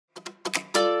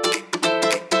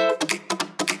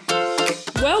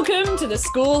Welcome to the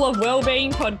School of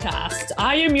Wellbeing podcast.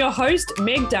 I am your host,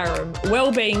 Meg Durham,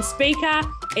 wellbeing speaker,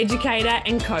 educator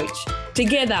and coach.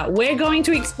 Together, we're going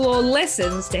to explore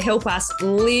lessons to help us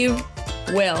live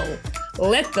well.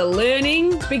 Let the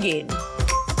learning begin.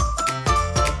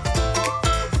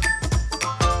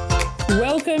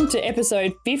 Welcome to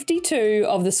episode 52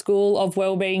 of the School of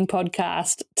Wellbeing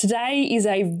podcast. Today is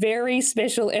a very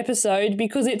special episode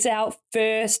because it's our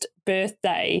first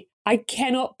birthday. I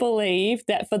cannot believe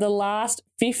that for the last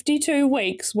 52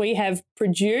 weeks, we have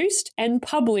produced and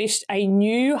published a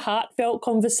new heartfelt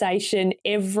conversation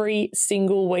every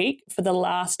single week for the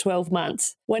last 12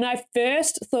 months. When I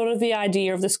first thought of the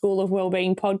idea of the School of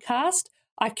Wellbeing podcast,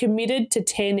 I committed to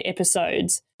 10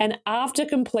 episodes. And after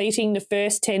completing the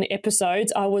first 10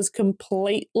 episodes, I was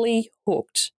completely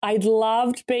hooked. I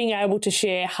loved being able to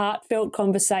share heartfelt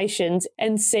conversations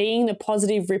and seeing the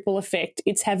positive ripple effect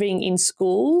it's having in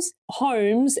schools,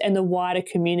 homes, and the wider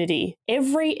community.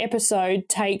 Every episode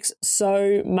takes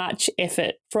so much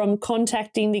effort, from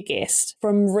contacting the guest,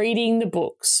 from reading the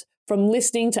books, from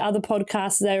listening to other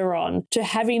podcasts they're on, to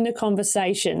having the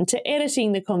conversation, to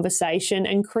editing the conversation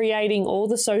and creating all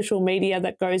the social media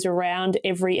that goes around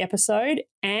every episode.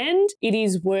 And it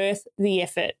is worth the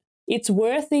effort. It's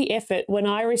worth the effort when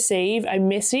I receive a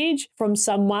message from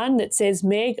someone that says,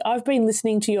 Meg, I've been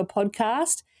listening to your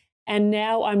podcast and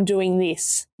now I'm doing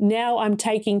this. Now I'm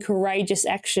taking courageous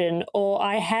action, or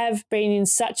I have been in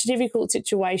such a difficult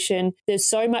situation. There's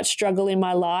so much struggle in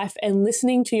my life, and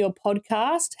listening to your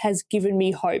podcast has given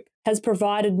me hope, has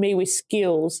provided me with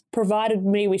skills, provided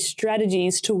me with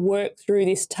strategies to work through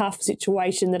this tough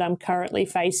situation that I'm currently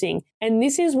facing. And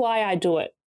this is why I do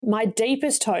it. My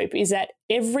deepest hope is that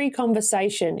every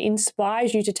conversation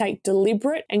inspires you to take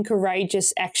deliberate and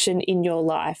courageous action in your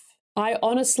life. I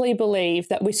honestly believe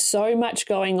that with so much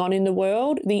going on in the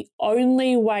world, the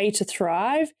only way to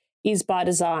thrive is by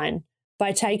design,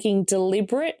 by taking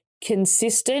deliberate,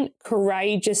 consistent,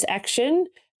 courageous action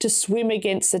to swim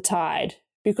against the tide.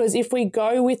 Because if we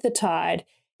go with the tide,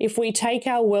 if we take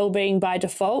our well-being by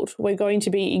default, we're going to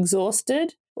be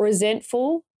exhausted,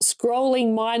 resentful,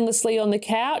 scrolling mindlessly on the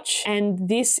couch, and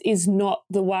this is not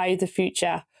the way of the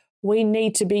future. We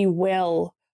need to be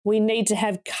well. We need to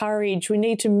have courage. We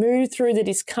need to move through the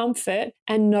discomfort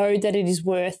and know that it is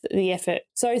worth the effort.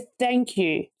 So thank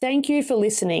you. Thank you for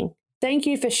listening. Thank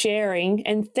you for sharing,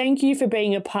 and thank you for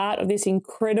being a part of this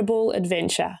incredible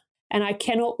adventure. And I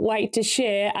cannot wait to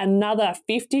share another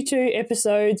 52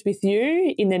 episodes with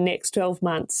you in the next 12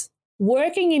 months.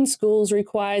 Working in schools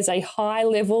requires a high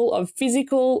level of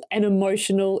physical and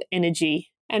emotional energy.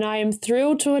 And I am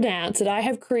thrilled to announce that I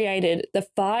have created the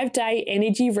 5-day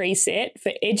energy reset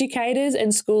for educators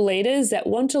and school leaders that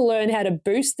want to learn how to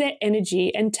boost their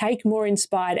energy and take more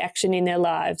inspired action in their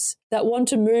lives, that want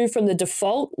to move from the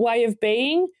default way of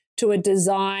being to a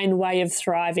design way of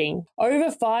thriving.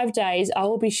 Over 5 days, I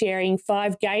will be sharing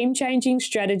 5 game-changing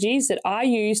strategies that I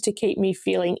use to keep me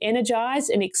feeling energized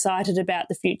and excited about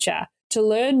the future. To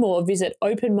learn more, visit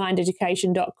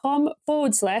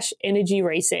openmindeducation.com/energy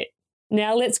reset.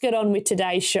 Now let's get on with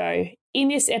today's show. In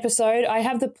this episode, I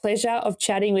have the pleasure of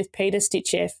chatting with Peta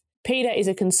Sitcheff. Peta is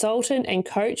a consultant and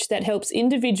coach that helps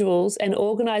individuals and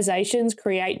organisations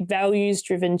create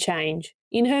values-driven change.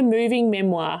 In her moving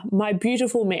memoir, My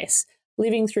Beautiful Mess,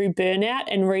 Living Through Burnout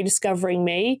and Rediscovering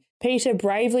Me, Peta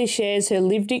bravely shares her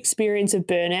lived experience of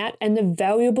burnout and the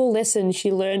valuable lessons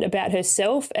she learned about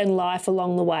herself and life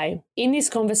along the way. In this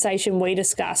conversation, we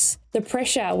discuss the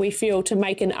pressure we feel to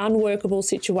make an unworkable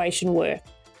situation work,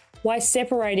 why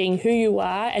separating who you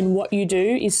are and what you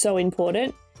do is so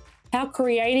important, how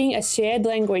creating a shared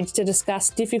language to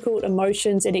discuss difficult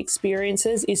emotions and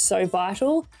experiences is so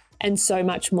vital, and so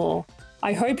much more.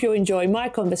 I hope you enjoy my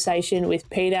conversation with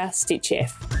Peta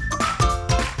Sitcheff.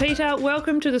 Peta,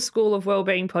 welcome to the School of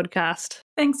Wellbeing podcast.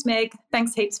 Thanks, Meg.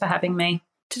 Thanks heaps for having me.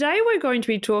 Today we're going to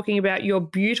be talking about your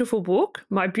beautiful book,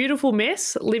 My Beautiful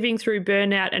Mess, Living Through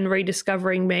Burnout and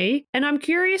Rediscovering Me. And I'm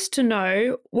curious to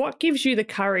know what gives you the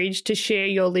courage to share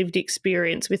your lived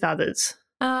experience with others?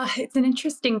 It's an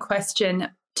interesting question.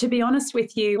 To be honest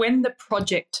with you, when the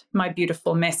project My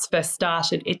Beautiful Mess first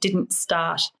started, it didn't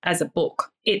start as a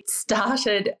book. It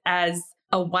started as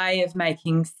a way of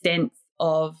making sense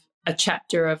of a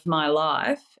chapter of my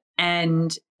life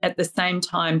and at the same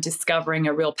time discovering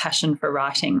a real passion for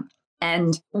writing.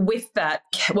 And with that,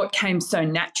 what came so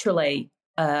naturally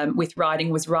with writing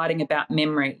was writing about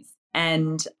memories.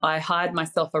 And I hired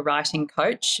myself a writing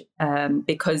coach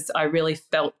because I really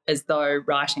felt as though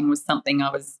writing was something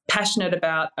I was passionate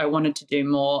about. I wanted to do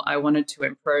more. I wanted to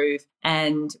improve.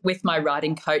 And with my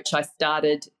writing coach, I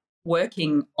started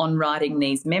working on writing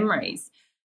these memories.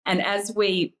 And as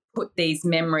we put these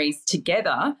memories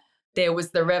together, there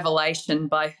was the revelation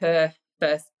by her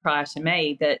first prior to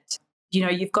me that,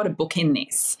 you've got a book in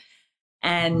this.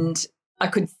 And I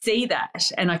could see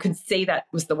that, and I could see that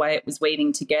was the way it was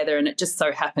weaving together. And it just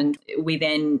so happened we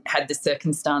then had the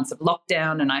circumstance of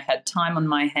lockdown and I had time on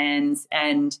my hands,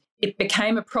 and it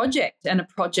became a project, and a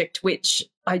project which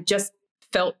I just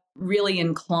felt really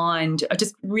inclined. I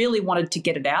just really wanted to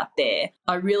get it out there.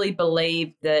 I really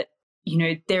believe that,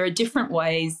 there are different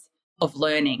ways of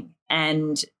learning,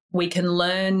 and we can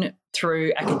learn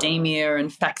through academia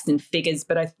and facts and figures.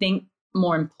 But I think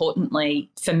more importantly,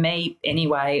 for me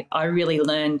anyway, I really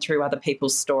learn through other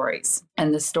people's stories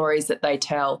and the stories that they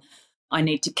tell. I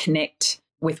need to connect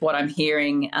with what I'm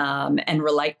hearing and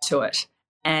relate to it.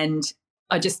 And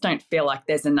I just don't feel like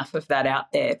there's enough of that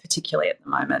out there, particularly at the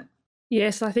moment.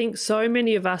 Yes, I think so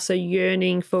many of us are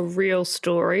yearning for real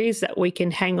stories that we can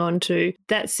hang on to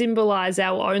that symbolise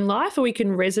our own life, or we can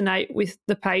resonate with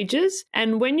the pages.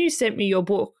 And when you sent me your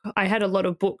book, I had a lot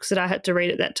of books that I had to read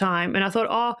at that time. And I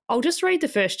thought, I'll just read the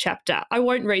first chapter. I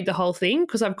won't read the whole thing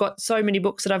because I've got so many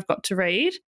books that I've got to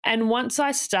read. And once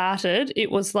I started, it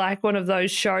was like one of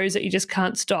those shows that you just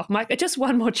can't stop. I'm like, just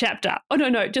one more chapter. Oh,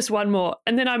 no, just one more.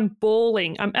 And then I'm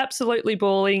bawling. I'm absolutely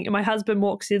bawling. And my husband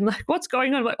walks in like, what's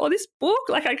going on? I'm like, this book,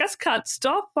 I just can't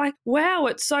stop. Like, wow,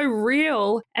 it's so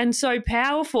real and so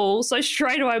powerful. So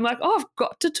straight away, I'm like, I've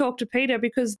got to talk to Peta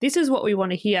because this is what we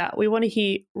want to hear. We want to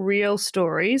hear real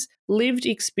stories, lived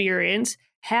experience.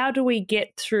 How do we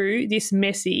get through this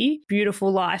messy,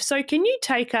 beautiful life? So can you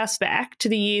take us back to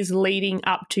the years leading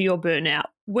up to your burnout?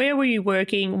 Where were you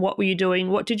working? What were you doing?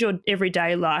 What did your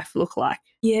everyday life look like?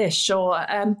 Yeah, sure.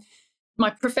 My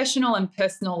professional and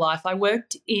personal life, I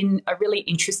worked in a really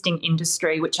interesting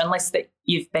industry, which unless that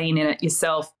you've been in it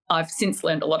yourself, I've since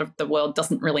learned a lot of the world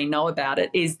doesn't really know about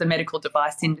it, is the medical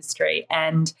device industry.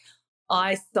 And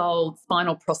I sold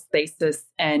spinal prosthesis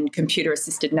and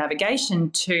computer-assisted navigation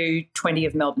to 20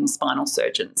 of Melbourne's spinal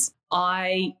surgeons.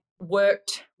 I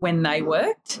worked when they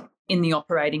worked in the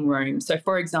operating room. So,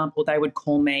 for example, they would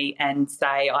call me and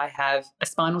say, I have a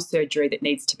spinal surgery that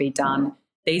needs to be done.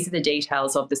 These are the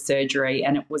details of the surgery.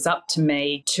 And it was up to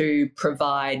me to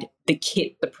provide the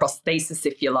kit, the prosthesis,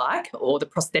 if you like, or the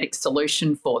prosthetic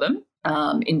solution for them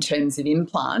in terms of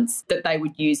implants that they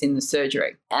would use in the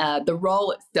surgery. The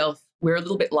role itself, we're a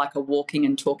little bit like a walking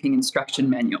and talking instruction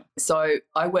manual. So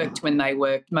I worked when they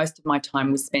worked. Most of my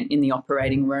time was spent in the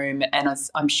operating room. And as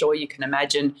I'm sure you can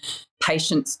imagine,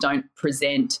 patients don't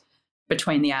present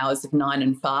between the hours of 9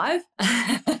 and 5.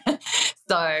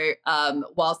 So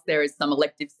whilst there is some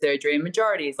elective surgery, and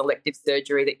majority is elective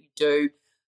surgery that you do,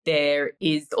 there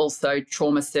is also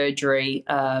trauma surgery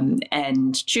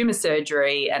and tumour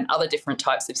surgery and other different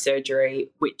types of surgery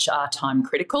which are time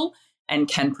critical and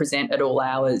can present at all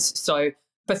hours. So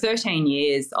for 13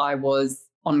 years, I was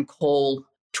on call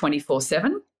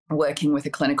 24/7, working with a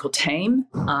clinical team,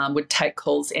 would take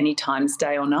calls any times,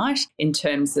 day or night, in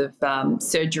terms of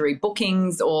surgery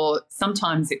bookings, or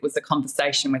sometimes it was a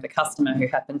conversation with a customer who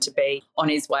happened to be on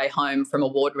his way home from a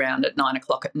ward round at 9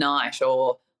 o'clock at night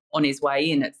or on his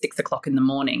way in at 6 o'clock in the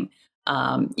morning.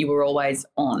 You were always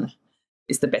on,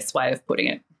 is the best way of putting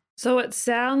it. So it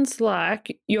sounds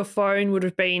like your phone would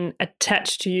have been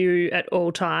attached to you at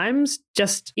all times,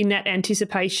 just in that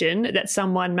anticipation that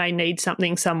someone may need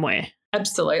something somewhere.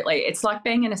 Absolutely. It's like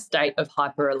being in a state of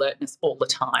hyper alertness all the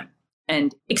time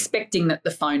and expecting that the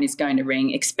phone is going to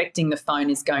ring, expecting the phone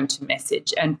is going to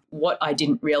message. And what I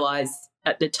didn't realise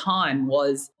at the time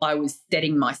was I was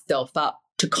setting myself up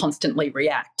to constantly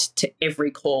react to every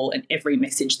call and every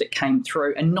message that came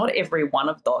through. And not every one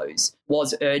of those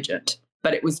was urgent,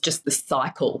 but it was just the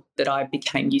cycle that I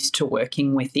became used to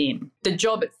working within. The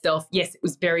job itself, yes, it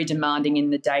was very demanding in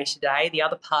the day-to-day. The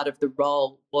other part of the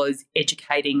role was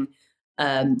educating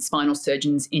spinal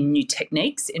surgeons in new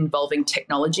techniques involving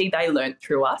technology. They learnt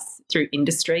through us, through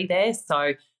industry there.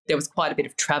 So there was quite a bit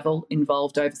of travel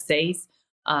involved overseas.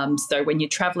 So when you're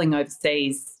travelling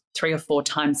overseas 3 or 4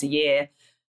 times a year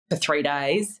for 3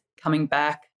 days, coming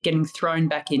back, getting thrown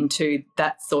back into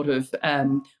that sort of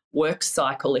work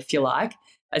cycle, if you like,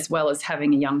 as well as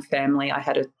having a young family. I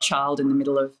had a child in the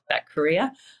middle of that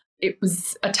career. It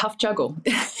was a tough juggle.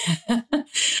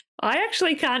 I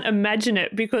actually can't imagine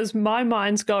it because my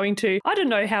mind's going to, I don't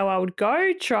know how I would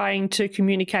go trying to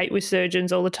communicate with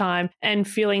surgeons all the time and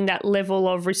feeling that level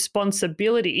of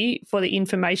responsibility for the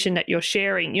information that you're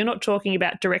sharing. You're not talking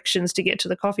about directions to get to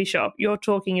the coffee shop. You're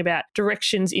talking about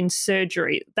directions in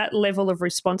surgery. That level of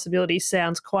responsibility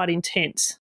sounds quite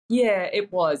intense. Yeah,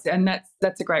 it was. And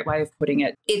that's a great way of putting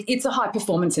it. It's a high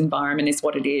performance environment is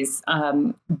what it is.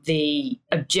 The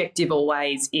objective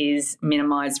always is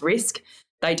minimize risk.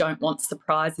 They don't want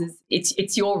surprises.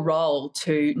 It's your role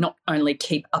to not only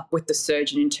keep up with the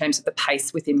surgeon in terms of the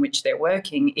pace within which they're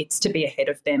working, it's to be ahead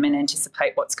of them and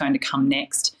anticipate what's going to come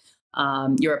next.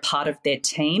 You're a part of their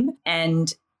team.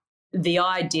 And the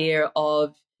idea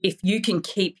of if you can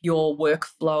keep your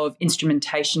workflow of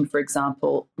instrumentation, for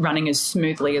example, running as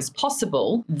smoothly as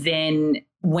possible, then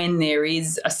when there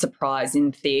is a surprise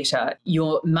in theatre,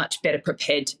 you're much better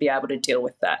prepared to be able to deal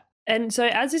with that. And so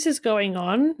as this is going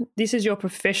on, this is your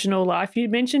professional life. You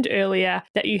mentioned earlier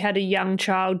that you had a young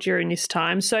child during this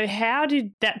time. So how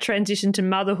did that transition to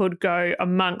motherhood go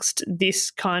amongst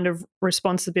this kind of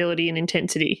responsibility and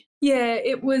intensity? Yeah,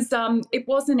 it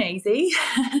wasn't easy.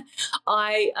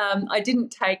 I didn't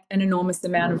take an enormous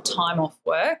amount of time off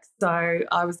work. So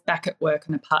I was back at work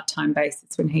on a part-time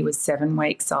basis when he was 7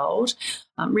 weeks old,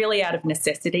 really out of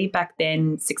necessity. Back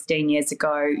then, 16 years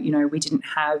ago, we didn't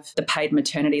have the paid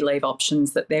maternity leave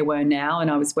options that there were now. And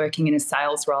I was working in a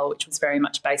sales role, which was very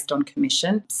much based on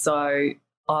commission. So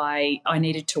I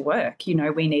needed to work.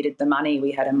 We needed the money.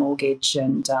 We had a mortgage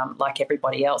and like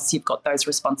everybody else, you've got those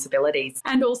responsibilities.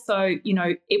 And also,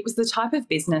 it was the type of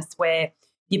business where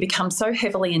you become so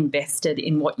heavily invested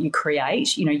in what you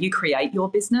create. You create your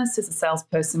business as a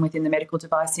salesperson within the medical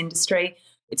device industry.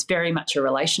 It's very much a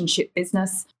relationship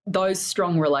business. Those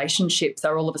strong relationships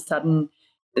are all of a sudden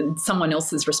someone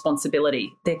else's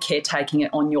responsibility. They're caretaking it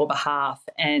on your behalf.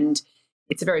 And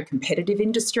it's a very competitive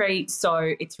industry,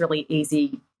 so it's really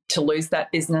easy to lose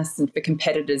that business and for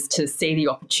competitors to see the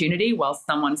opportunity while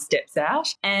someone steps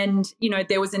out. And,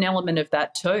 there was an element of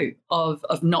that too, of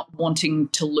not wanting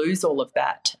to lose all of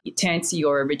that. To answer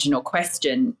your original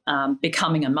question,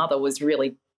 becoming a mother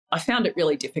I found it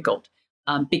really difficult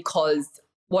because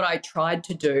what I tried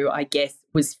to do, I guess,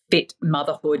 was fit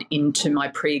motherhood into my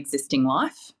pre-existing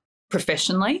life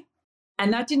professionally.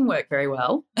 And that didn't work very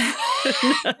well.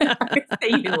 I see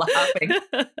you laughing.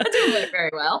 That didn't work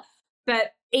very well.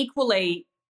 But equally,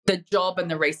 the job and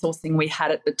the resourcing we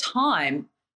had at the time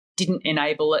didn't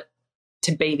enable it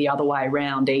to be the other way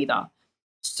around either.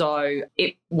 So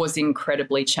it was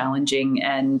incredibly challenging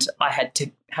and I had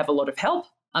to have a lot of help,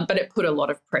 but it put a lot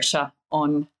of pressure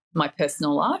on my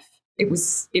personal life. It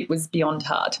was beyond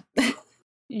hard.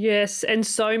 Yes, and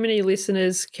so many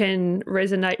listeners can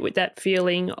resonate with that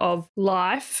feeling of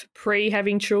life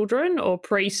pre-having children or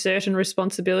pre-certain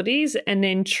responsibilities and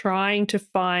then trying to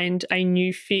find a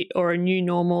new fit or a new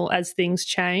normal as things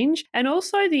change, and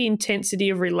also the intensity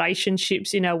of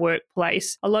relationships in our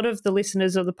workplace. A lot of the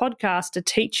listeners of the podcast are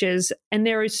teachers, and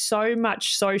there is so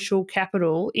much social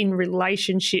capital in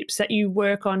relationships that you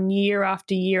work on year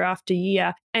after year after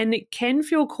year, and it can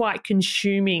feel quite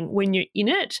consuming when you're in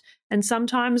it. And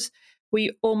sometimes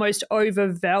we almost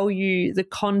overvalue the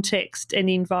context and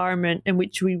environment in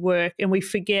which we work and we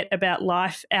forget about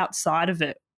life outside of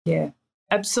it. Yeah,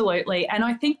 absolutely. And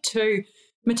I think too,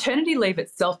 maternity leave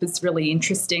itself is really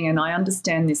interesting, and I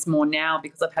understand this more now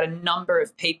because I've had a number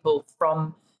of people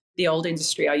from the old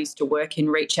industry I used to work in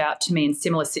reach out to me in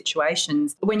similar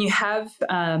situations. When you have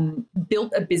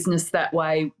built a business that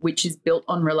way, which is built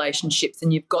on relationships,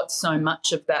 and you've got so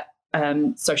much of that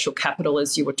social capital,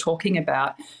 as you were talking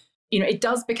about, it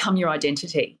does become your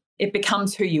identity. It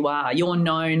becomes who you are. You're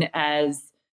known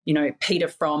as, Peta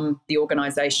from the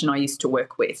organisation I used to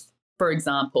work with, for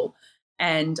example.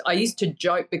 And I used to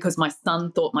joke because my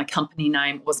son thought my company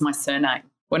name was my surname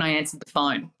when I answered the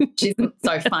phone, which isn't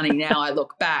so funny now I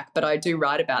look back, but I do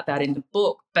write about that in the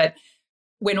book. But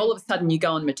when all of a sudden you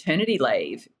go on maternity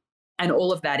leave and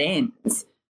all of that ends,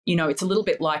 it's a little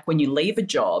bit like when you leave a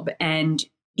job and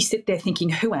you sit there thinking,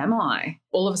 who am I?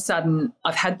 All of a sudden,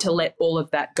 I've had to let all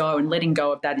of that go, and letting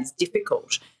go of that is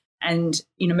difficult. And,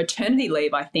 maternity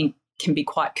leave, I think, can be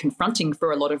quite confronting for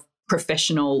a lot of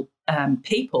professional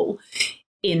people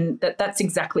in that's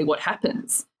exactly what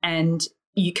happens. And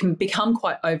you can become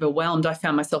quite overwhelmed. I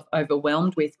found myself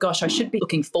overwhelmed with, gosh, I should be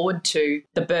looking forward to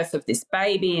the birth of this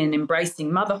baby and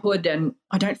embracing motherhood. And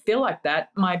I don't feel like that.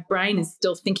 My brain is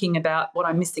still thinking about what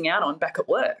I'm missing out on back at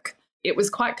work. It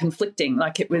was quite conflicting.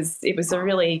 Like it was a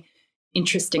really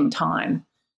interesting time.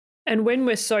 And when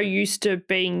we're so used to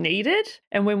being needed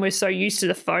and when we're so used to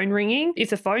the phone ringing, if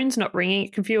the phone's not ringing,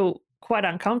 it can feel quite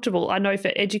uncomfortable. I know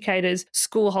for educators,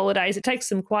 school holidays, it takes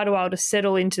them quite a while to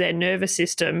settle into their nervous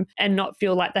system and not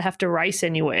feel like they have to race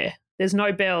anywhere. There's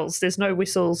no bells, there's no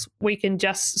whistles. We can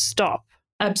just stop.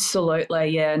 Absolutely,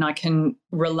 yeah. And I can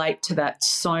relate to that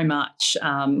so much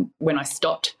when I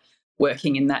stopped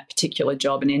working in that particular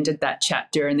job and ended that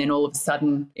chapter. And then all of a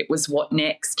sudden it was what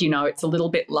next? It's a little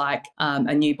bit like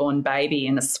a newborn baby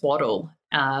in a swaddle.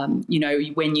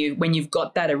 When you've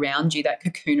got that around you, that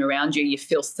cocoon around you, you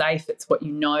feel safe. It's what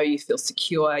you feel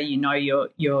secure,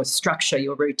 your structure,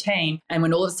 your routine. And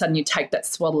when all of a sudden you take that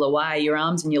swaddle away, your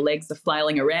arms and your legs are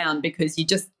flailing around because you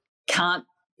just can't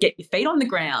get your feet on the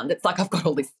ground. It's like, I've got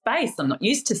all this space. I'm not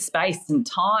used to space and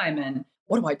time, and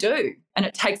what do I do? And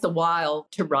it takes a while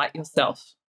to right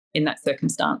yourself in that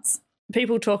circumstance.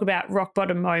 People talk about rock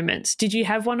bottom moments. Did you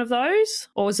have one of those,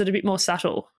 or was it a bit more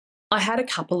subtle? I had a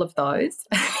couple of those.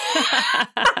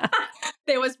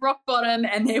 There was rock bottom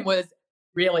and there was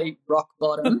really rock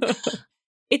bottom.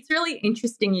 It's really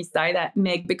interesting you say that,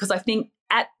 Meg, because I think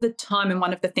at the time, and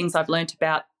one of the things I've learned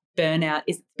about burnout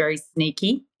is it's very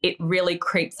sneaky. It really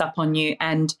creeps up on you,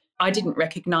 and I didn't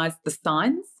recognise the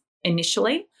signs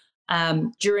initially.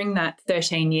 During that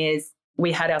 13 years,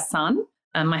 we had our son,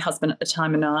 my husband at the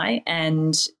time and I,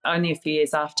 and only a few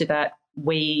years after that,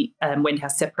 we went our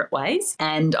separate ways,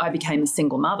 and I became a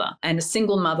single mother. And a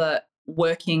single mother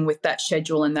working with that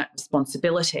schedule and that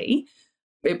responsibility,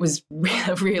 it was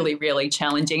really, really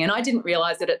challenging. And I didn't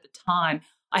realise it at the time.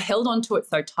 I held on to it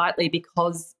so tightly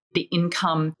because the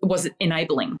income was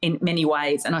enabling in many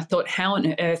ways. And I thought, how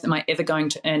on earth am I ever going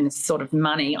to earn this sort of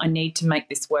money? I need to make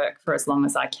this work for as long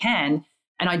as I can.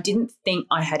 And I didn't think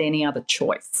I had any other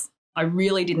choice. I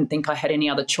really didn't think I had any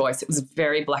other choice. It was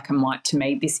very black and white to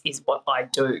me. This is what I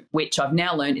do, which I've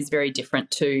now learned is very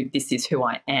different to this is who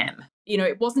I am.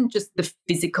 It wasn't just the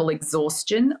physical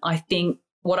exhaustion. I think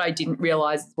what I didn't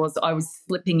realise was I was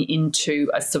slipping into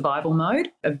a survival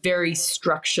mode, a very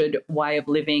structured way of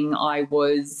living. I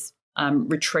was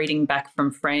retreating back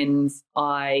from friends.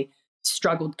 I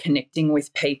struggled connecting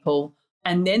with people.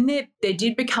 And then there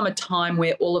did become a time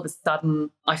where all of a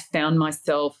sudden I found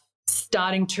myself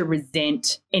starting to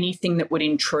resent anything that would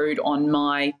intrude on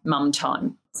my mum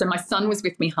time. So my son was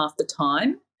with me half the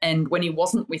time, and when he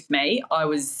wasn't with me, I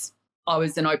was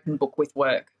an open book with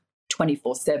work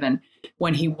 24/7.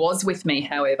 When he was with me,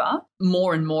 however,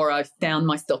 more and more I found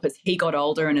myself, as he got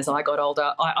older and as I got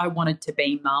older, I wanted to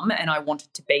be mum and I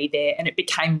wanted to be there. And it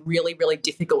became really, really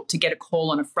difficult to get a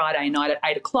call on a Friday night at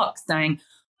 8 o'clock saying,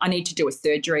 I need to do a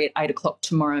surgery at 8 o'clock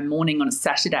tomorrow morning on a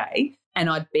Saturday. And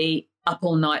I'd be up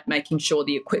all night making sure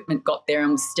the equipment got there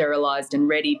and was sterilised and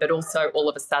ready. But also all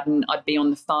of a sudden I'd be on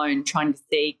the phone trying to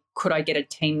see, could I get a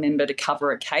team member to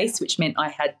cover a case, which meant I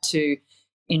had to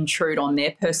intrude on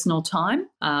their personal time,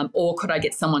 or could I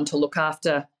get someone to look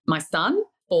after my son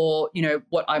for,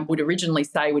 what I would originally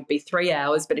say would be 3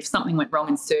 hours, but if something went wrong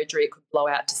in surgery, it could blow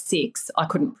out to 6. I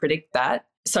couldn't predict that.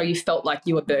 So you felt like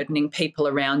you were burdening people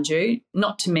around you,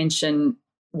 not to mention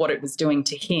what it was doing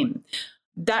to him.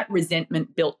 That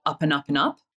resentment built up and up and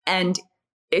up. And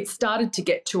it started to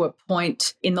get to a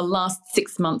point in the last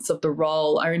 6 months of the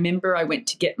role. I remember I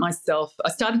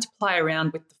started to play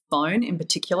around with the phone in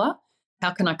particular.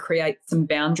 How can I create some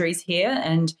boundaries here?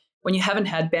 And when you haven't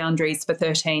had boundaries for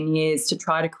 13 years, to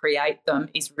try to create them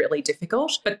is really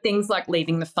difficult. But things like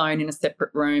leaving the phone in a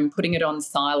separate room, putting it on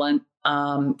silent,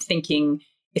 thinking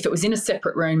if it was in a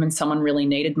separate room and someone really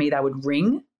needed me, they would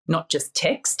ring, not just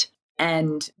text.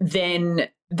 And then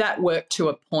that worked to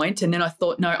a point. And then I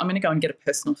thought, no, I'm going to go and get a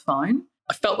personal phone.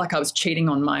 I felt like I was cheating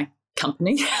on my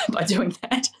company by doing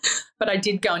that. But I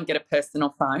did go and get a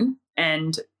personal phone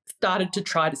and started to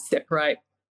try to separate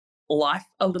life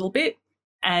a little bit.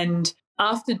 And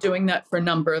after doing that for a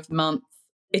number of months,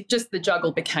 the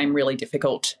juggle became really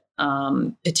difficult,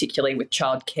 particularly with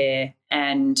childcare.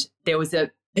 And there was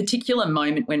a particular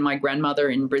moment when my grandmother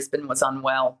in Brisbane was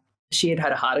unwell. She had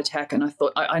had a heart attack, and I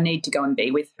thought I need to go and be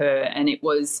with her. And it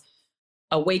was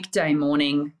a weekday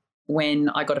morning when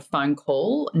I got a phone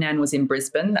call. Nan was in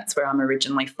Brisbane. That's where I'm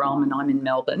originally from, and I'm in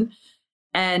Melbourne.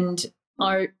 And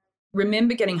I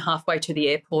remember getting halfway to the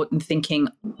airport and thinking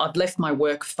I'd left my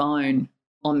work phone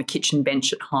on the kitchen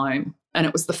bench at home. And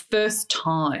it was the first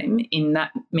time in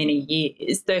that many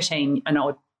years, 13 and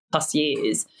odd plus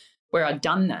years, where I'd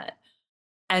done that.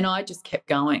 And I just kept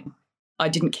going. I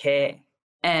didn't care.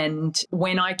 And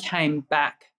when I came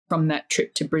back from that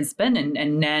trip to Brisbane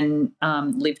and Nan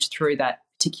lived through that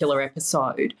particular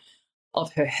episode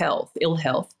of her ill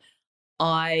health,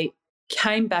 I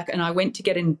came back and I went to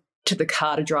get into the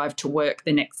car to drive to work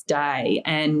the next day,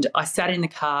 and I sat in the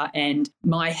car and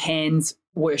my hands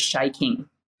were shaking,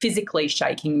 physically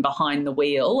shaking behind the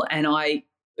wheel, and I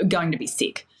was going to be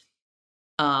sick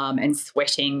and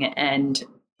sweating and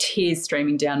tears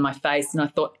streaming down my face. And I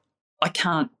thought, I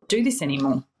can't do this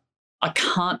anymore. I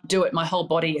can't do it. My whole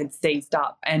body had seized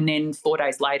up. And then 4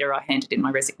 days later, I handed in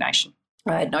my resignation.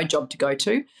 I had no job to go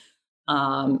to.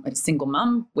 a single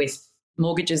mum with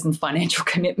mortgages and financial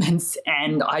commitments,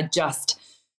 and I just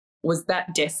was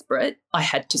that desperate. I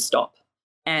had to stop,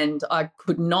 and I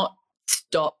could not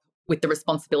stop with the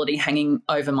responsibility hanging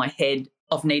over my head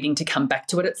of needing to come back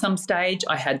to it at some stage.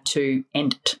 I had to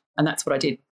end it, and that's what I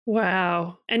did.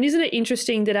 Wow. And isn't it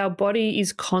interesting that our body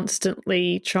is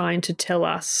constantly trying to tell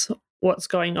us what's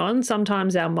going on?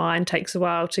 Sometimes our mind takes a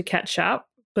while to catch up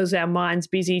because our mind's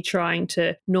busy trying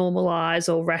to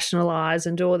normalise or rationalise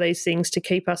and do all these things to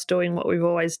keep us doing what we've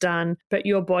always done. But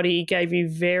your body gave you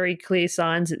very clear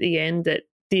signs at the end that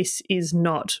this is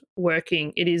not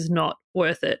working. It is not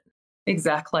worth it.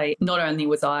 Exactly. Not only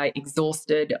was I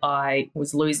exhausted, I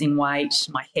was losing weight,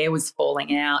 my hair was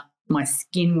falling out, my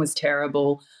skin was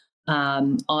terrible.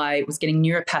 I was getting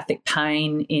neuropathic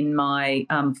pain in my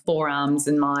forearms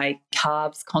and my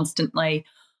calves constantly.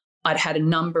 I'd had a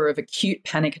number of acute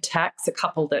panic attacks, a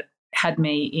couple that had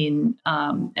me in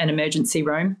an emergency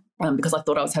room because I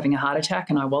thought I was having a heart attack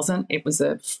and I wasn't. It was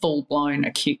a full-blown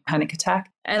acute panic attack.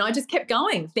 And I just kept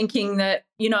going thinking that,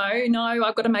 no,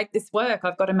 I've got to make this work.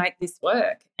 I've got to make this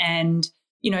work. And,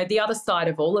 the other side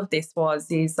of all of this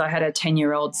is I had a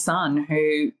 10-year-old son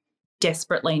who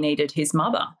desperately needed his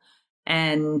mother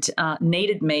and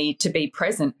needed me to be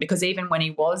present, because even when he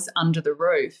was under the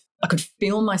roof, I could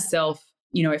feel myself,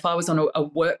 if I was on a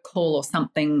work call or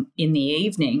something in the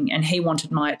evening and he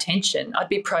wanted my attention, I'd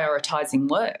be prioritising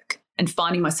work and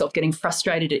finding myself getting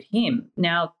frustrated at him.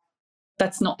 Now,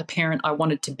 that's not the parent I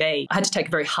wanted to be. I had to take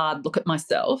a very hard look at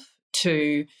myself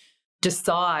to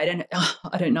decide, and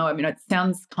I don't know, it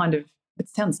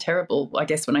sounds terrible, I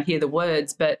guess, when I hear the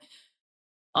words, but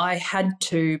I had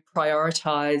to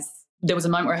prioritise. There was a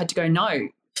moment where I had to go, no,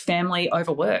 family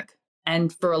over work.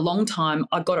 And for a long time,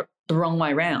 I got it the wrong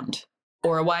way around,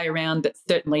 or a way around that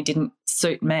certainly didn't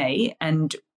suit me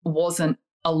and wasn't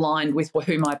aligned with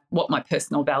what my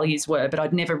personal values were. But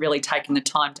I'd never really taken the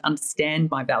time to understand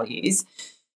my values,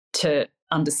 to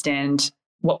understand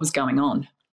what was going on.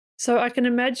 So I can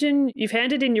imagine you've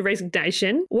handed in your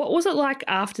resignation. What was it like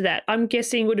after that? I'm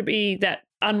guessing would it be that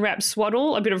unwrapped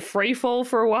swaddle, a bit of free fall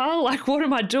for a while? Like, what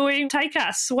am I doing? Take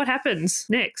us. What happens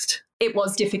next? It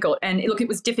was difficult. And look, it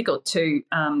was difficult to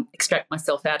extract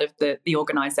myself out of the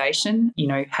organisation,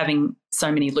 having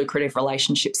so many lucrative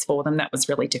relationships for them. That was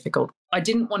really difficult. I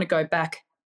didn't want to go back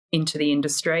into the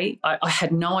industry. I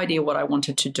had no idea what I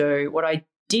wanted to do. What I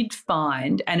did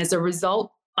find, and as a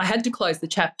result, I had to close the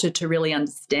chapter to really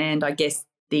understand, I guess,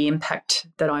 the impact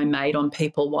that I made on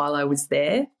people while I was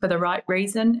there for the right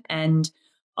reason. And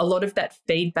a lot of that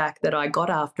feedback that I got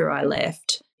after I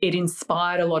left, it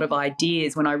inspired a lot of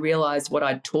ideas when I realised what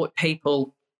I'd taught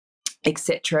people,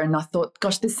 etc. And I thought,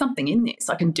 gosh, there's something in this.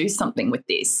 I can do something with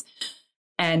this.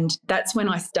 And that's when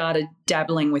I started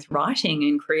dabbling with writing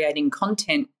and creating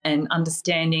content and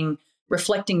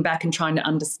reflecting back and trying to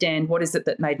understand what is it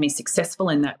that made me successful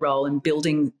in that role, and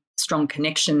building strong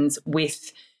connections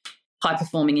with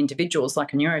high-performing individuals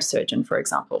like a neurosurgeon, for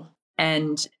example.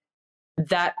 And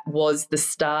that was the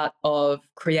start of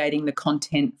creating the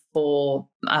content for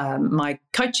my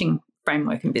coaching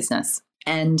framework and business,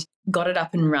 and got it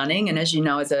up and running. And as you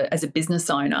know, as a business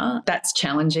owner, that's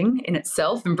challenging in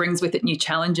itself and brings with it new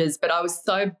challenges. But I was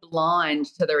so blind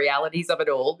to the realities of it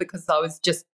all because I was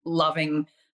just loving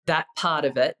that part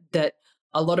of it, that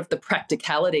a lot of the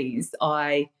practicalities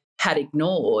I had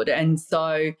ignored. And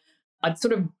so I'd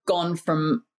sort of gone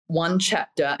from one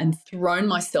chapter and thrown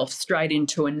myself straight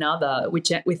into another,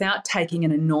 which without taking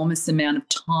an enormous amount of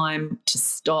time to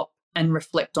stop and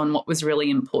reflect on what was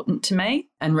really important to me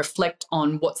and reflect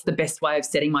on what's the best way of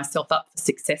setting myself up for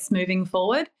success moving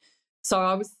forward. So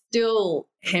I was still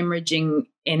hemorrhaging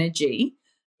energy,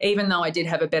 even though I did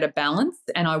have a better balance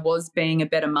and I was being a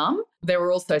better mum. There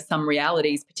were also some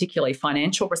realities, particularly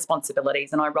financial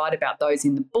responsibilities, and I write about those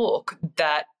in the book,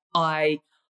 that I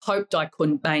hoped I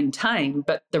couldn't maintain,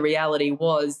 but the reality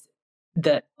was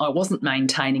that I wasn't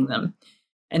maintaining them.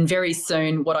 And very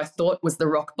soon, what I thought was the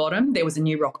rock bottom, there was a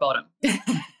new rock bottom.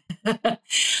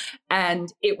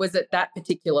 And it was at that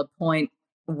particular point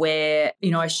where,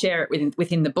 I share it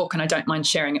within the book, and I don't mind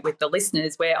sharing it with the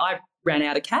listeners, where I ran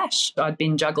out of cash. I'd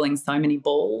been juggling so many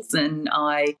balls and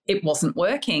it wasn't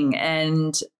working.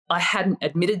 And I hadn't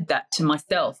admitted that to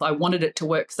myself. I wanted it to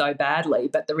work so badly,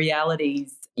 but the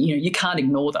realities, you can't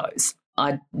ignore those.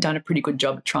 I'd done a pretty good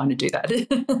job at trying to do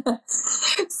that.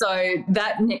 So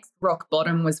that next rock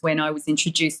bottom was when I was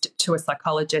introduced to a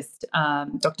psychologist,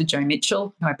 Dr. Jo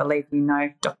Mitchell, who I believe you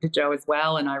know Dr. Jo as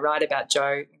well. And I write about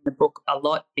Jo in the book a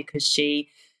lot because she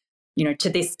To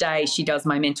this day, she does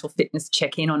my mental fitness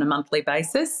check-in on a monthly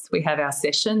basis. We have our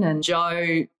session, and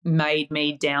Jo made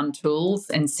me down tools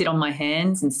and sit on my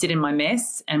hands and sit in my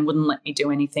mess and wouldn't let me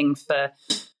do anything for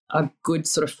a good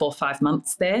sort of 4 or 5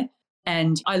 months there.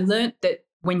 And I learnt that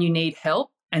when you need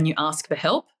help and you ask for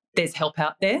help, there's help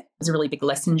out there. It was a really big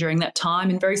lesson during that time.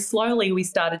 And very slowly we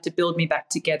started to build me back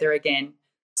together again,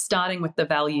 starting with the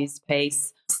values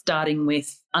piece, starting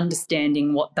with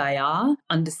understanding what they are,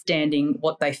 understanding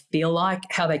what they feel like,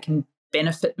 how they can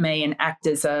benefit me and act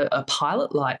as a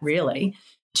pilot light, really,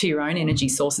 to your own energy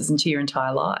sources and to your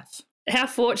entire life. How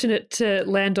fortunate to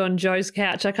land on Jo's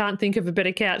couch. I can't think of a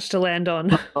better couch to land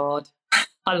on. Oh, God.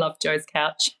 I love Jo's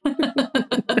couch.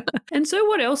 And so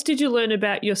what else did you learn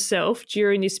about yourself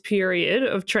during this period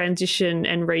of transition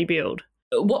and rebuild?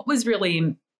 What was really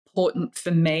important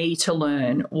for me to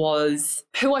learn was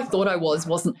who I thought I was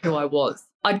wasn't who I was.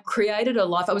 I'd created a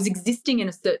life. I was existing in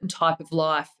a certain type of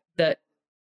life that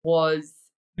was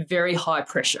very high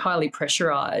pressure, highly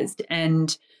pressurized,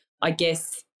 and I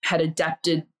guess had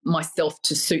adapted myself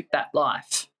to suit that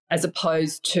life, as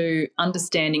opposed to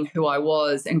understanding who I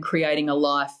was and creating a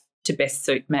life to best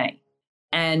suit me.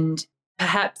 And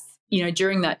perhaps,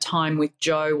 during that time with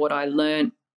Jo, what I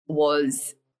learned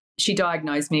was she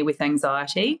diagnosed me with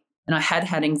anxiety, and I had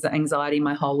anxiety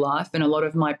my whole life, and a lot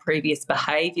of my previous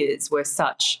behaviours were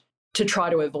such to try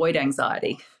to avoid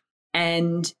anxiety.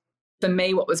 And for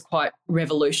me, what was quite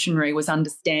revolutionary was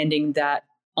understanding that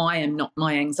I am not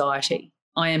my anxiety.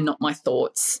 I am not my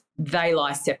thoughts. They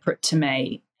lie separate to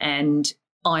me, and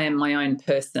I am my own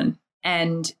person.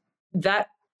 And that,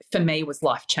 for me, was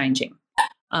life-changing.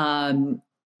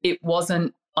 It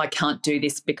wasn't, I can't do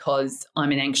this because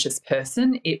I'm an anxious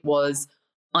person. It was,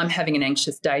 I'm having an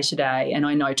anxious day today and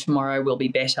I know tomorrow will be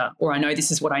better, or I know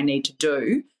this is what I need to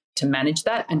do to manage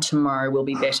that and tomorrow will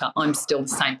be better. I'm still the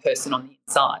same person on the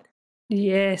inside.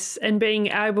 Yes, and being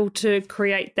able to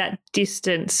create that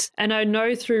distance. And I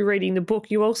know through reading the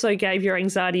book, you also gave your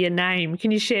anxiety a name.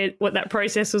 Can you share what that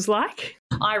process was like?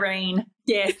 Irene,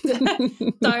 yes.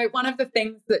 So one of the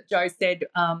things that Jo said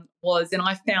was, and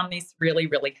I found this really,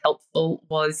 really helpful,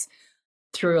 was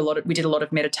we did a lot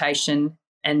of meditation,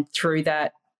 and through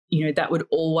that, that would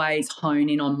always hone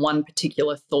in on one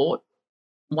particular thought,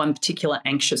 one particular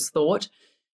anxious thought.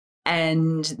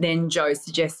 And then Jo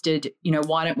suggested,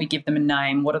 why don't we give them a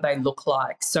name? What do they look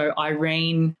like? So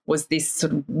Irene was this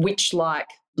sort of witch-like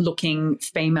looking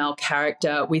female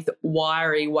character with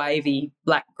wiry, wavy,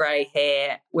 black-grey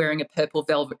hair, wearing a purple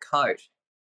velvet coat.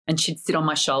 And she'd sit on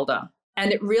my shoulder.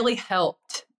 And it really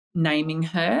helped naming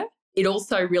her. It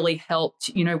also really helped,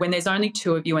 when there's only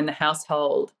 2 of you in the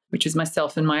household, which is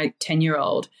myself and my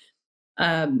 10-year-old,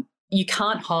 you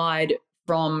can't hide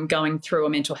from going through a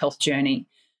mental health journey.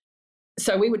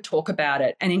 So we would talk about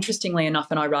it. And interestingly enough,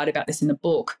 and I write about this in the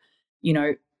book,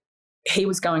 he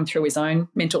was going through his own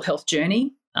mental health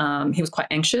journey. He was quite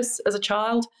anxious as a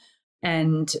child.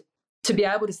 And to be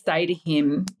able to say to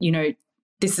him,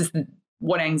 this is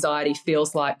what anxiety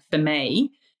feels like for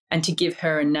me, and to give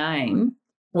her a name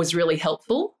was really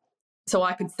helpful. So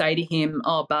I could say to him,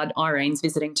 oh, Bud, Irene's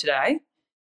visiting today.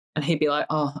 And he'd be like,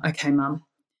 oh, okay, Mum.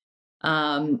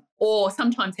 Or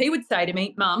sometimes he would say to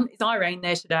me, Mum, is Irene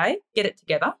there today? Get it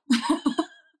together.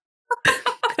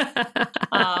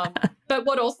 But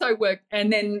what also worked,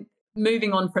 and then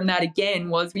moving on from that again,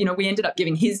 was, we ended up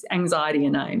giving his anxiety a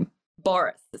name,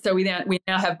 Boris. So we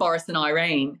now have Boris and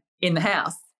Irene in the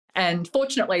house. And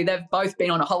fortunately, they've both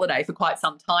been on a holiday for quite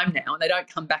some time now, and they don't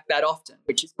come back that often,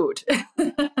 which is good.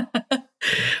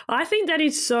 I think that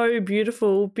is so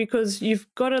beautiful, because you've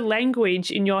got a language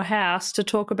in your house to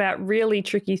talk about really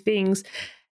tricky things,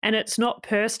 and it's not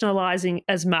personalising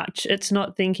as much. It's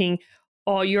not thinking,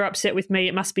 oh, you're upset with me,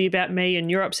 it must be about me,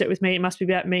 and you're upset with me, it must be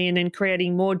about me, and then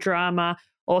creating more drama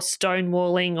or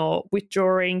stonewalling or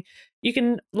withdrawing. You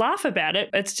can laugh about it.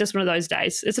 It's just one of those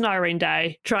days. It's an Irene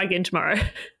day. Try again tomorrow.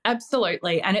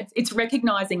 Absolutely. And it's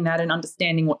recognising that and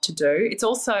understanding what to do. It's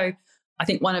also, I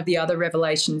think, one of the other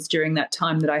revelations during that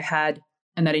time that I had,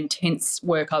 and that intense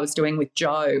work I was doing with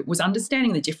Jo, was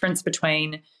understanding the difference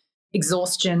between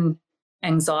exhaustion,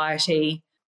 anxiety,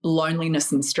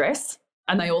 loneliness and stress.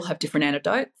 And they all have different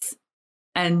antidotes.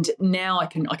 And now I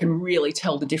can really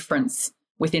tell the difference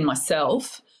within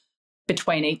myself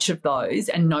between each of those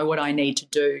and know what I need to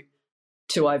do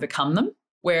to overcome them.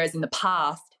 Whereas in the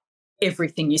past,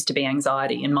 everything used to be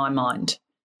anxiety in my mind.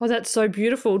 Well, that's so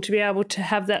beautiful to be able to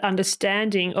have that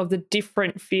understanding of the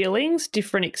different feelings,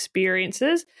 different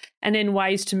experiences, and then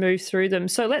ways to move through them.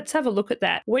 So let's have a look at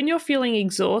that. When you're feeling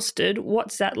exhausted,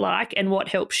 what's that like and what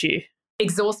helps you?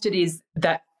 Exhausted is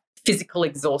that physical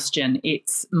exhaustion.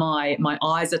 It's my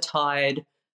eyes are tired,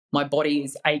 my body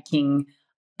is aching,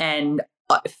 and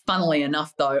funnily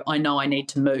enough, though, I know I need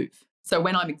to move. So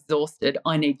when I'm exhausted,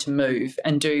 I need to move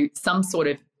and do some sort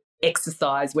of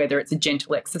exercise, whether it's a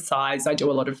gentle exercise. I do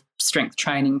a lot of strength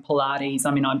training, Pilates.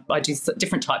 I mean, I do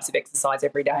different types of exercise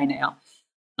every day now,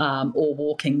 or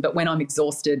walking. But when I'm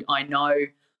exhausted, I know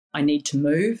I need to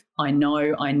move. I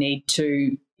know I need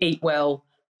to eat well,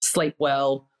 sleep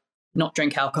well, not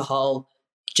drink alcohol,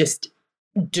 just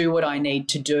do what I need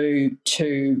to do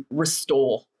to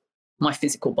restore my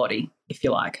physical body, if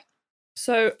you like.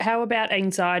 So how about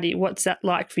anxiety? What's that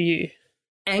like for you?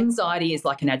 Anxiety is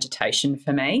like an agitation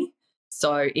for me.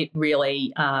 So it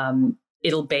really,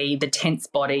 it'll be the tense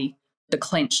body, the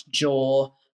clenched jaw,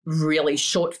 really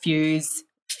short fuse,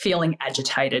 feeling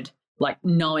agitated, like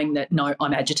knowing that, no,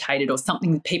 I'm agitated, or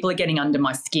something, people are getting under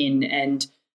my skin and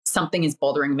something is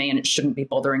bothering me and it shouldn't be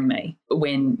bothering me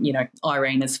when,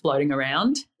 Irene is floating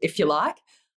around, if you like.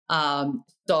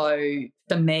 So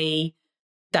for me,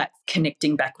 that's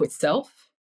connecting back with self.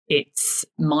 It's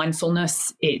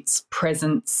mindfulness, it's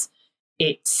presence,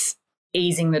 it's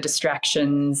easing the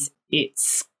distractions,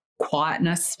 it's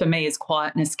quietness. For me, is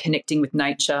quietness, connecting with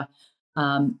nature.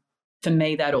 For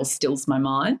me, that all stills my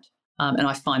mind, and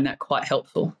I find that quite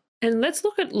helpful. And let's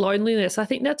look at loneliness. I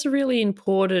think that's a really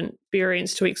important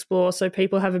experience to explore so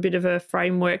people have a bit of a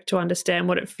framework to understand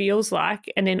what it feels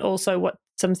like, and then also what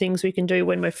some things we can do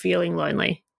when we're feeling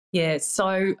lonely. Yeah,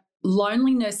 so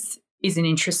loneliness is an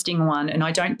interesting one, and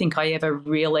I don't think I ever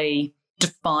really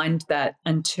defined that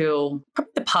until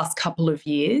probably the past couple of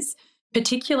years,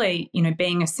 particularly,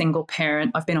 being a single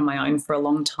parent. I've been on my own for a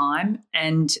long time,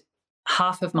 and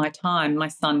half of my time my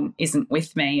son isn't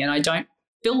with me, and I don't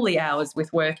fill the hours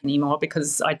with work anymore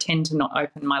because I tend to not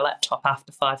open my laptop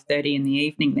after 5:30 in the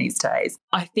evening these days.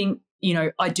 I think,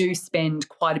 I do spend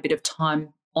quite a bit of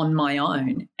time on my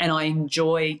own, and I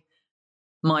enjoy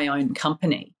my own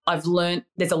company. I've learned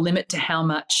there's a limit to how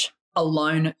much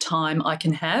alone time I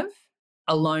can have,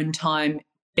 alone time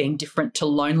being different to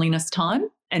loneliness time.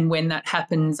 And when that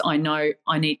happens, I know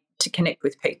I need to connect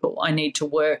with people. I need to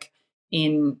work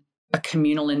in a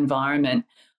communal environment.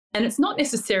 And it's not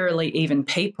necessarily even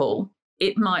people.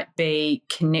 It might be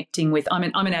connecting with, I'm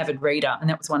an avid reader, and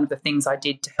that was one of the things I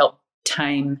did to help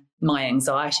tame my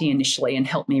anxiety initially and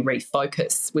help me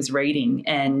refocus, was reading.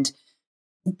 And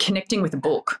connecting with a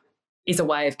book is a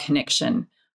way of connection,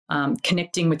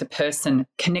 connecting with a person,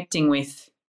 connecting with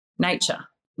nature,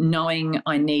 knowing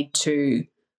I need to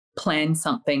plan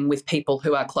something with people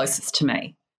who are closest to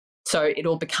me. So it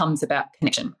all becomes about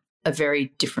connection, a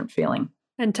very different feeling.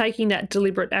 And taking that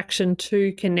deliberate action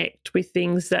to connect with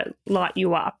things that light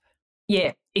you up.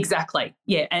 Yeah, exactly.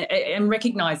 Yeah, and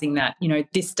recognising that,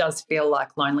 this does feel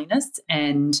like loneliness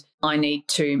and I need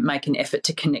to make an effort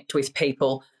to connect with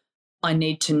people. I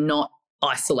need to not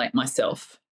isolate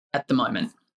myself at the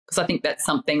moment, because I think that's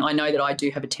something, I know that I do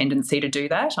have a tendency to do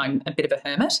that. I'm a bit of a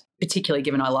hermit, particularly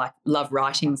given I love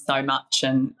writing so much,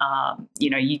 and,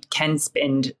 you can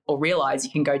spend or realise you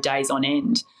can go days on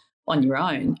end on your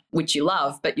own, which you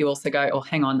love, but you also go, oh,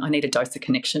 hang on, I need a dose of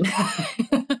connection.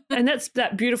 And that's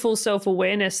that beautiful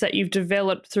self-awareness that you've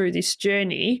developed through this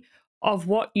journey of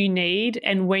what you need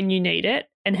and when you need it,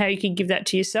 and how you can give that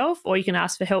to yourself, or you can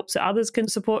ask for help so others can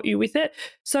support you with it.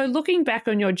 So looking back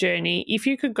on your journey, if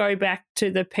you could go back to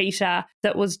the Peta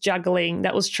that was juggling,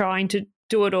 that was trying to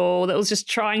do it all, that was just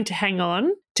trying to hang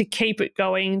on, to keep it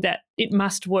going, that it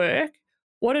must work,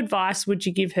 what advice would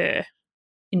you give her?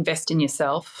 Invest in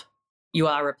yourself. You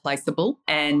are replaceable,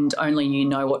 and only you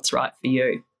know what's right for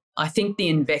you. I think the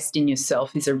invest in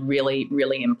yourself is a really,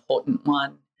 really important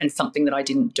one, and something that I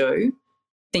didn't do,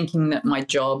 thinking that my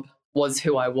job was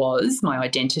who I was, my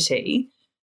identity.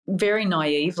 Very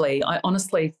naively, I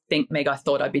honestly think, Meg, I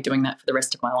thought I'd be doing that for the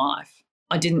rest of my life.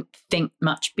 I didn't think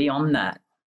much beyond that.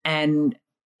 And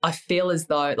I feel as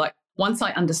though, once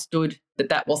I understood that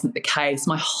that wasn't the case,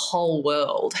 my whole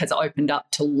world has opened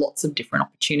up to lots of different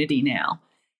opportunity now.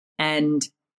 And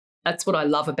that's what I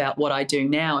love about what I do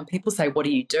now. And people say, what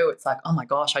do you do? It's like, oh my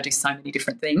gosh, I do so many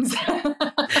different things.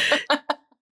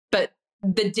 But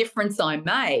the difference I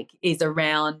make is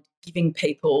around giving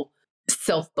people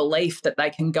self-belief that they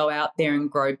can go out there and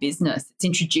grow business. It's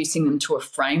introducing them to a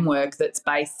framework that's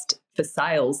based for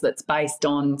sales, that's based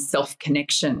on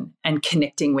self-connection and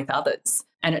connecting with others.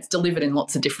 And it's delivered in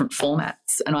lots of different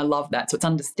formats. And I love that. So it's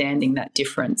understanding that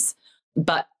difference.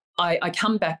 But I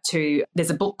come back to,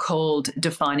 there's a book called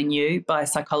Defining You by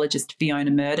psychologist Fiona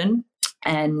Murden,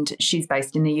 and she's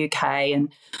based in the UK.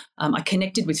 And I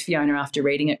connected with Fiona after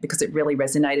reading it because it really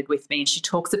resonated with me. And she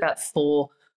talks about 4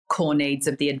 core needs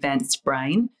of the advanced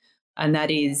brain. and that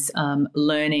is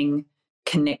learning,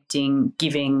 connecting,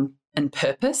 giving, and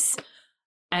purpose.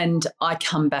 And I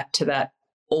come back to that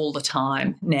all the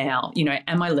time now. You know,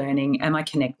 am I learning? Am I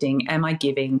connecting? Am I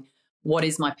giving? What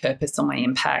is my purpose or my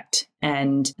impact?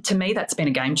 And to me, that's been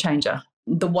a game changer.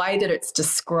 The way that it's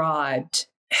described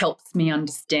helps me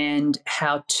understand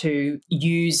how to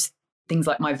use things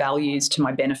like my values to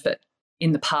my benefit.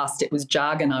 In the past, it was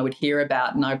jargon I would hear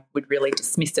about and I would really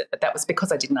dismiss it, but that was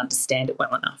because I didn't understand it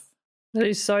well enough. That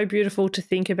is so beautiful to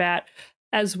think about.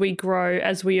 As we grow,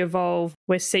 as we evolve,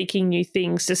 we're seeking new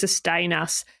things to sustain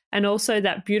us. And also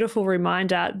that beautiful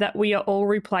reminder that we are all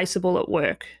replaceable at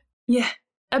work. Yeah,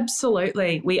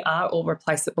 absolutely. We are all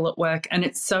replaceable at work. And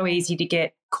it's so easy to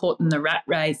get caught in the rat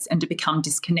race and to become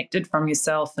disconnected from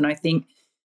yourself. And I think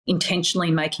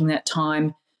intentionally making that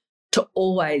time to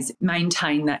always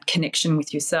maintain that connection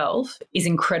with yourself is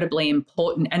incredibly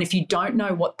important. And if you don't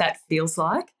know what that feels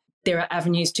like, there are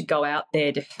avenues to go out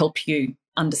there to help you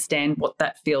understand what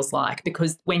that feels like,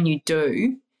 because when you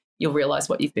do, you'll realise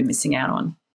what you've been missing out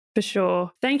on. For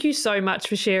sure. Thank you so much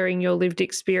for sharing your lived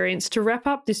experience. To wrap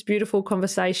up this beautiful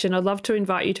conversation, I'd love to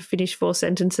invite you to finish 4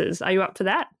 sentences. Are you up for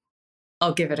that?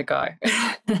 I'll give it a go.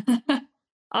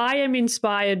 I am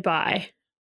inspired by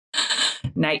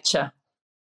nature.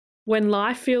 When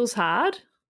life feels hard.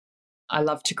 I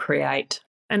love to create.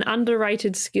 An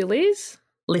underrated skill is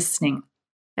listening.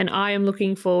 And I am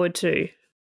looking forward to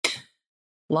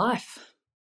life.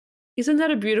 Isn't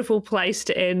that a beautiful place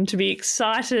to end, to be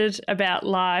excited about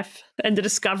life and the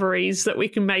discoveries that we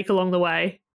can make along the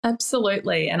way?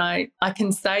 Absolutely. And I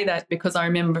can say that because I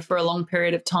remember for a long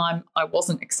period of time, I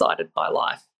wasn't excited by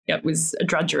life. It was a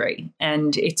drudgery.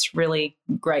 And it's really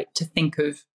great to think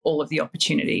of all of the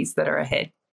opportunities that are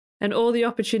ahead. And all the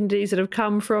opportunities that have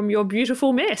come from your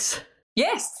beautiful mess.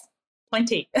 Yes,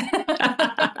 plenty.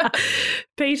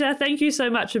 Peta, thank you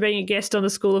so much for being a guest on the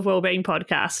School of Wellbeing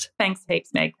podcast. Thanks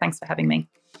heaps, Meg. Thanks for having me.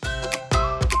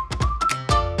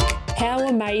 How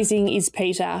amazing is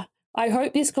Peta? I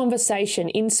hope this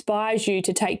conversation inspires you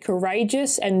to take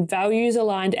courageous and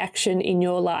values-aligned action in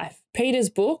your life. Peta's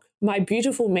book, My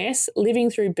Beautiful Mess, Living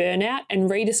Through Burnout and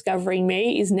Rediscovering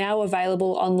Me, is now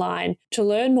available online. To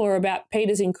learn more about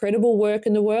Peta's incredible work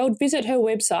in the world, visit her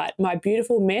website,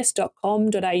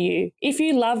 mybeautifulmess.com.au. If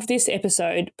you loved this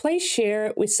episode, please share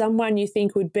it with someone you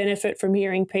think would benefit from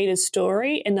hearing Peta's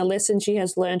story and the lessons she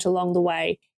has learnt along the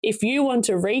way. If you want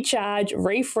to recharge,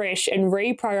 refresh and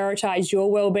reprioritise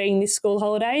your wellbeing this school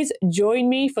holidays, join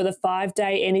me for the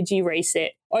 5-day energy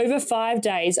reset. Over 5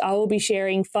 days, I will be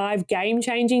sharing 5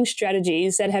 game-changing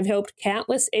strategies that have helped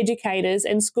countless educators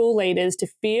and school leaders to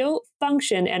feel,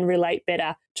 function and relate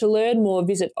better. To learn more,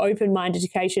 visit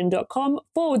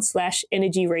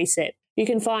openmindeducation.com/energy reset. You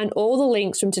can find all the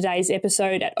links from today's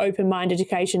episode at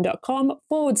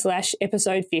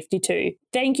openmindeducation.com/episode 52.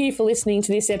 Thank you for listening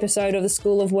to this episode of the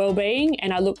School of Wellbeing,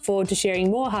 and I look forward to sharing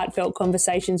more heartfelt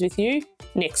conversations with you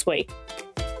next week.